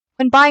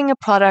When buying a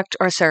product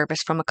or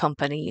service from a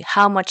company,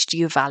 how much do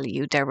you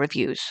value their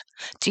reviews?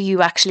 Do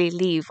you actually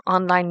leave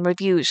online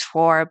reviews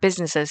for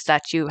businesses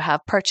that you have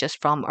purchased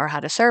from or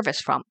had a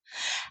service from?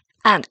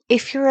 And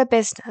if you're a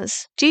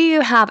business, do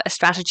you have a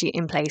strategy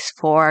in place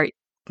for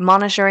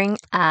monitoring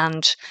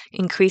and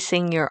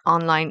increasing your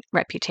online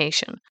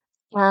reputation?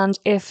 And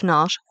if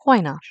not,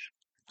 why not?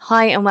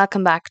 Hi, and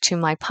welcome back to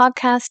my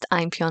podcast.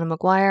 I'm Fiona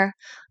Maguire.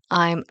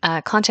 I'm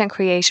a content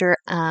creator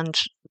and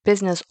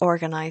business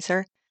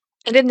organizer.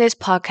 And in this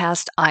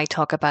podcast, I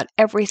talk about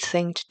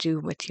everything to do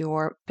with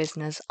your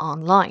business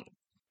online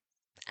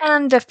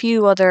and a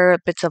few other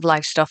bits of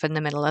life stuff in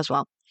the middle as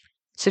well.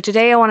 So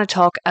today I want to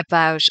talk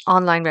about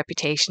online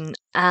reputation,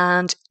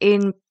 and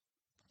in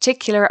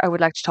particular, I would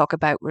like to talk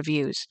about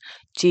reviews.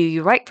 Do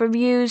you write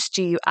reviews?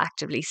 Do you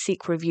actively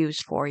seek reviews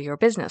for your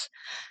business?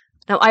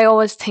 Now, I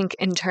always think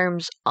in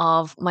terms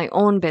of my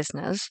own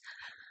business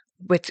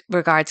with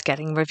regards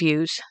getting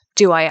reviews.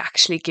 Do I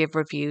actually give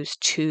reviews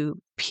to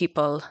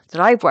people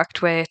that I've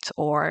worked with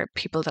or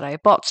people that I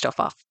bought stuff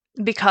off?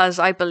 Because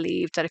I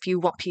believe that if you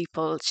want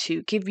people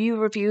to give you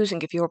reviews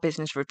and give your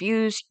business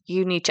reviews,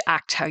 you need to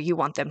act how you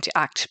want them to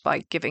act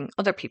by giving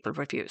other people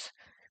reviews.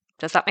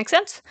 Does that make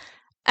sense?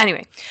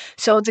 Anyway,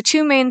 so the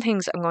two main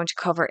things I'm going to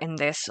cover in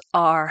this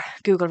are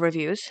Google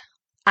reviews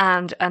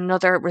and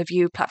another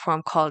review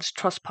platform called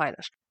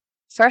Trustpilot.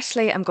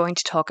 Firstly, I'm going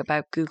to talk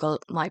about Google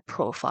My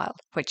Profile,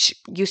 which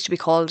used to be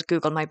called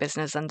Google My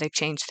Business, and they've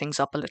changed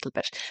things up a little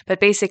bit. But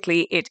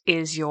basically, it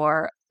is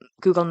your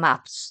Google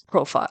Maps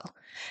profile.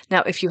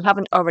 Now, if you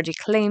haven't already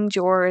claimed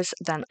yours,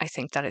 then I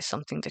think that is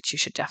something that you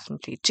should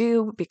definitely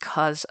do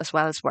because, as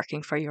well as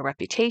working for your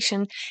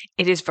reputation,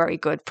 it is very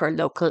good for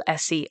local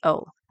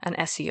SEO and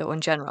SEO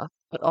in general,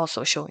 but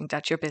also showing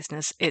that your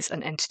business is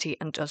an entity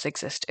and does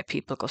exist if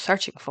people go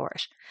searching for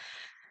it.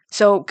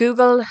 So,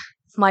 Google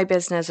My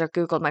Business or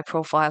Google My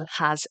Profile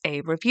has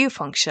a review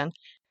function.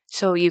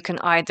 So you can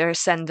either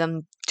send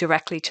them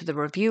directly to the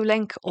review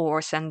link or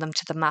send them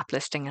to the map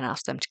listing and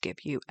ask them to give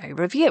you a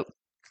review.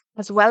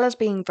 As well as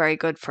being very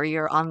good for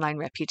your online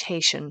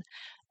reputation,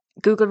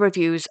 Google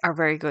reviews are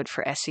very good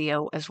for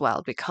SEO as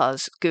well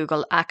because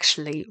Google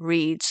actually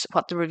reads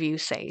what the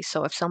reviews say.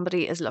 So if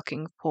somebody is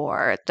looking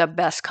for the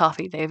best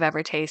coffee they've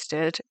ever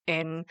tasted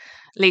in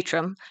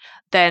Leitrim,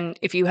 then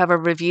if you have a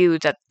review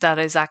that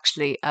is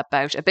actually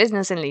about a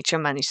business in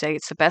Leitrim and you say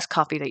it's the best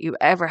coffee that you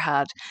ever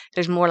had,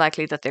 there's more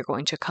likely that they're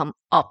going to come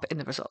up in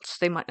the results.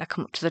 They might not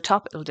come up to the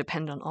top. It'll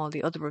depend on all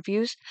the other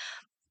reviews,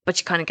 but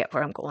you kind of get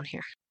where I'm going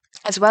here.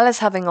 As well as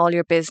having all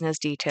your business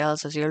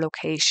details as your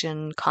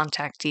location,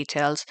 contact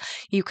details,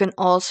 you can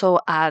also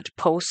add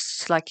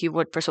posts like you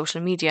would for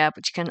social media,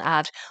 but you can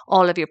add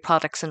all of your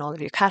products and all of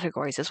your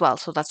categories as well.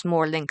 So that's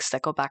more links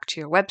that go back to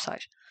your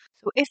website.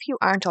 So if you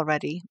aren't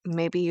already,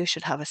 maybe you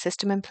should have a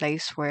system in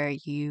place where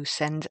you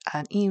send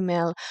an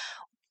email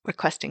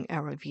requesting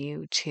a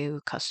review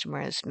to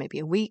customers maybe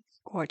a week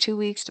or 2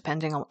 weeks,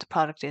 depending on what the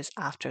product is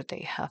after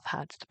they have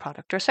had the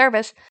product or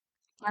service.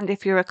 And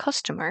if you're a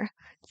customer,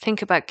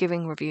 think about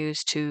giving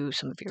reviews to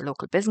some of your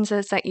local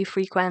businesses that you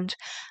frequent,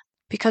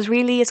 because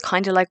really it's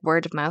kind of like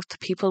word of mouth.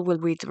 People will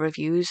read the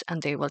reviews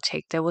and they will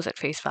take those at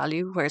face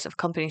value. Whereas if a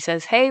company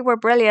says, hey, we're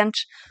brilliant,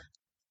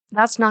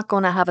 that's not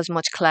going to have as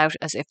much clout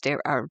as if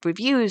there are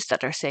reviews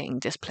that are saying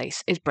this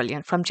place is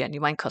brilliant from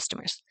genuine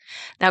customers.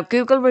 Now,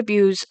 Google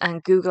reviews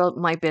and Google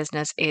My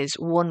Business is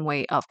one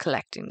way of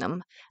collecting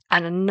them.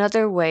 And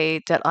another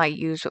way that I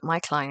use with my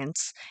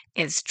clients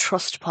is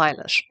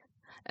Trustpilot.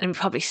 And you've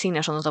probably seen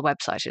it on the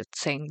website. It's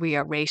saying we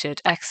are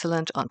rated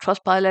excellent on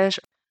Trustpilot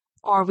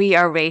or we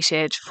are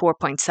rated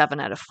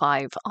 4.7 out of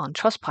 5 on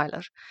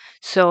Trustpilot.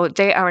 So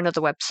they are another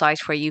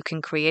website where you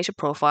can create a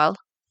profile.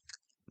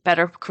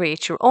 Better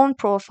create your own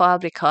profile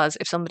because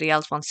if somebody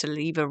else wants to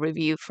leave a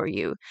review for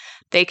you,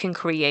 they can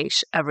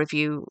create a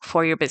review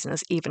for your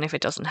business even if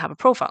it doesn't have a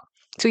profile.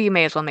 So you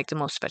may as well make the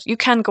most of it. You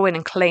can go in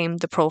and claim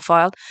the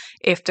profile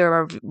if there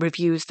are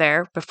reviews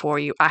there before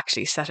you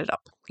actually set it up.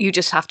 You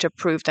just have to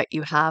prove that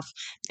you have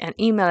an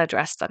email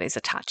address that is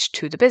attached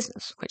to the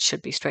business, which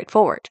should be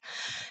straightforward.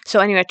 So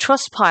anyway,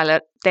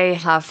 Trustpilot, they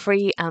have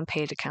free and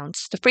paid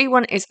accounts. The free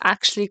one is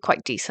actually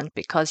quite decent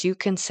because you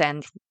can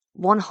send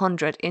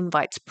 100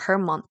 invites per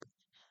month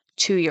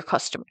to your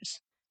customers.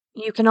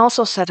 You can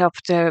also set up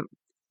the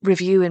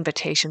review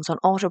invitations on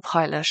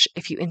autopilot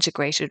if you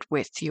integrate it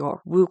with your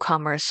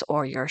WooCommerce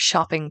or your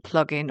shopping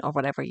plugin or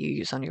whatever you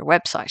use on your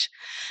website.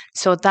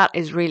 So that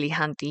is really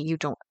handy. You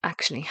don't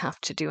actually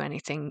have to do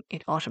anything.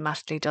 It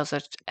automatically does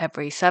it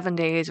every 7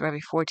 days or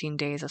every 14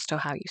 days as to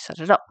how you set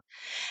it up.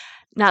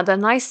 Now, the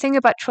nice thing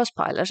about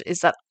Trustpilot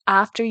is that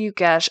after you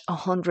get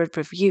 100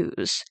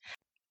 reviews,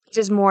 it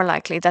is more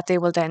likely that they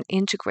will then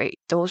integrate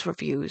those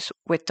reviews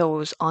with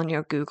those on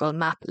your Google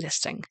Map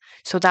listing.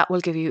 So that will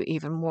give you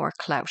even more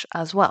clout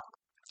as well.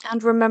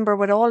 And remember,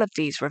 with all of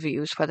these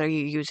reviews, whether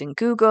you're using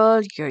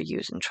Google, you're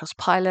using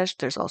Trustpilot,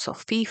 there's also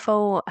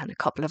FIFO and a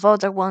couple of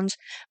other ones,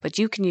 but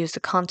you can use the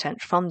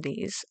content from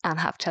these and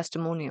have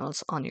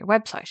testimonials on your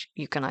website.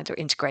 You can either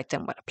integrate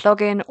them with a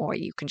plugin or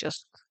you can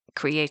just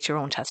create your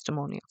own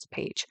testimonials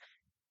page.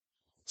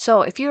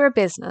 So, if you're a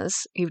business,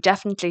 you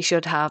definitely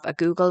should have a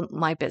Google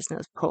My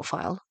Business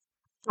profile.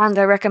 And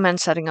I recommend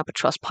setting up a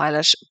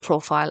Trustpilot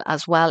profile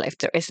as well if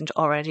there isn't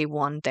already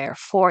one there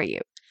for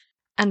you.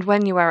 And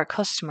when you are a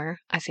customer,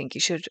 I think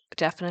you should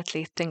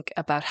definitely think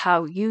about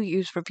how you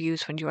use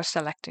reviews when you're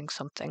selecting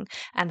something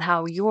and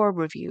how your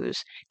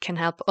reviews can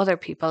help other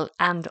people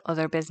and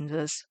other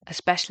businesses,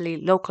 especially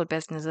local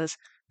businesses,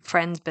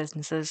 friends'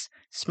 businesses,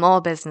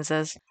 small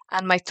businesses.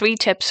 And my 3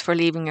 tips for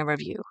leaving a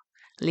review: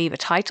 leave a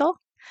title,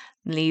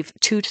 leave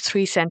 2 to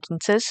 3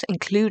 sentences,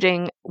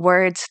 including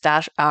words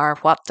that are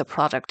what the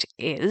product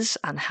is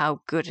and how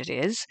good it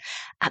is.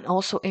 And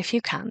also, if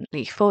you can,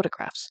 leave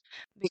photographs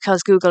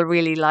because Google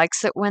really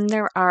likes it when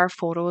there are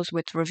photos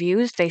with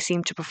reviews. They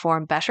seem to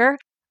perform better.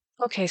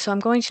 Okay, so I'm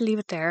going to leave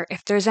it there.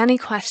 If there's any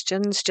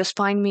questions, just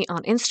find me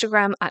on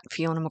Instagram at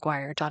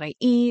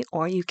fionamaguire.ie,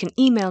 or you can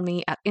email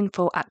me at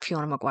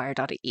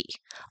info@fionamaguire.ie.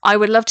 I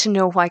would love to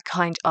know what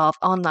kind of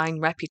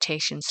online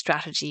reputation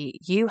strategy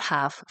you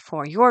have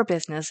for your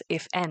business,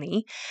 if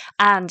any,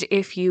 and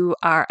if you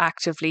are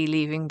actively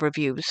leaving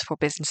reviews for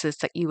businesses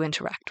that you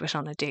interact with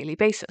on a daily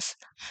basis.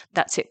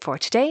 That's it for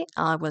today.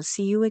 I will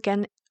see you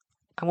again.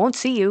 I won't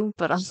see you,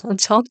 but I'll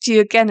talk to you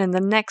again in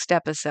the next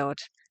episode.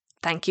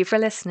 Thank you for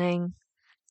listening.